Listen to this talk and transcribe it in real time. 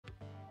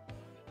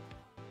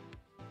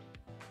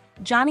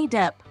Johnny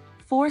Depp,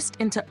 forced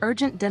into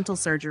urgent dental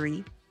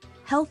surgery.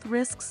 Health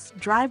risks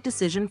drive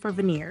decision for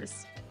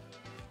veneers.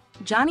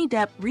 Johnny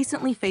Depp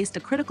recently faced a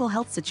critical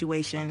health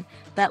situation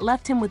that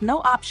left him with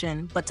no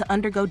option but to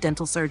undergo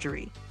dental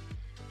surgery.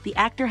 The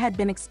actor had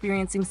been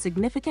experiencing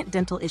significant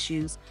dental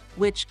issues,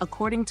 which,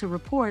 according to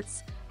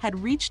reports,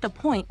 had reached a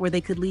point where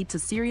they could lead to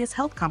serious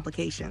health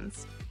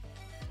complications.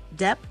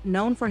 Depp,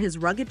 known for his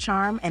rugged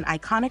charm and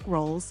iconic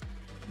roles,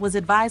 was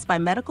advised by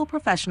medical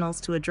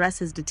professionals to address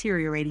his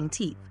deteriorating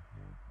teeth.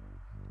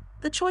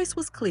 The choice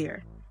was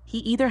clear. He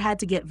either had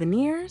to get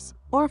veneers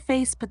or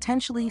face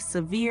potentially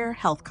severe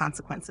health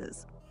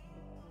consequences.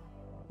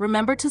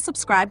 Remember to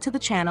subscribe to the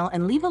channel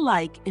and leave a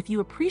like if you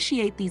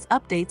appreciate these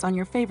updates on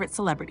your favorite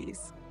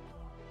celebrities.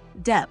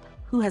 Depp,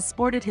 who has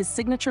sported his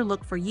signature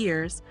look for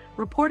years,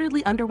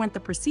 reportedly underwent the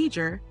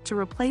procedure to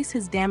replace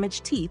his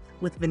damaged teeth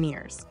with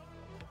veneers.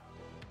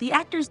 The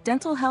actor's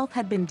dental health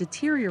had been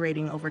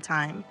deteriorating over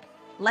time,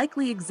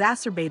 likely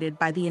exacerbated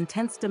by the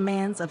intense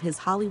demands of his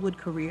Hollywood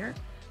career,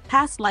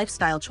 past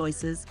lifestyle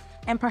choices,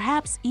 and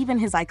perhaps even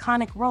his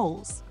iconic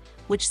roles,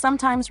 which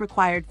sometimes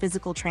required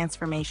physical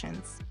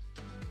transformations.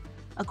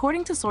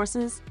 According to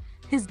sources,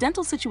 his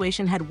dental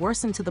situation had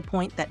worsened to the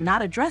point that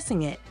not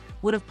addressing it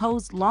would have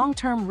posed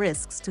long-term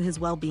risks to his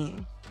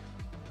well-being.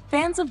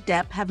 Fans of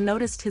Depp have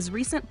noticed his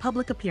recent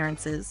public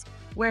appearances,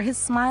 where his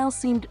smile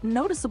seemed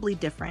noticeably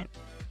different,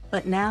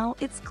 but now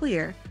it's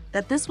clear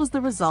that this was the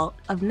result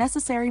of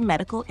necessary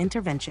medical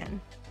intervention.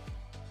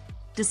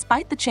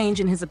 Despite the change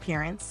in his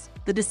appearance,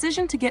 the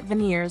decision to get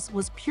veneers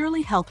was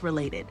purely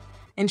health-related,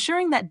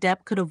 ensuring that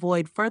Depp could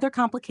avoid further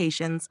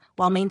complications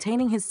while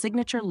maintaining his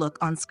signature look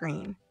on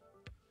screen.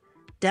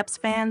 Depp's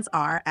fans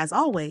are, as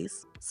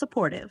always,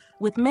 supportive,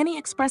 with many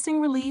expressing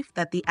relief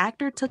that the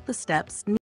actor took the steps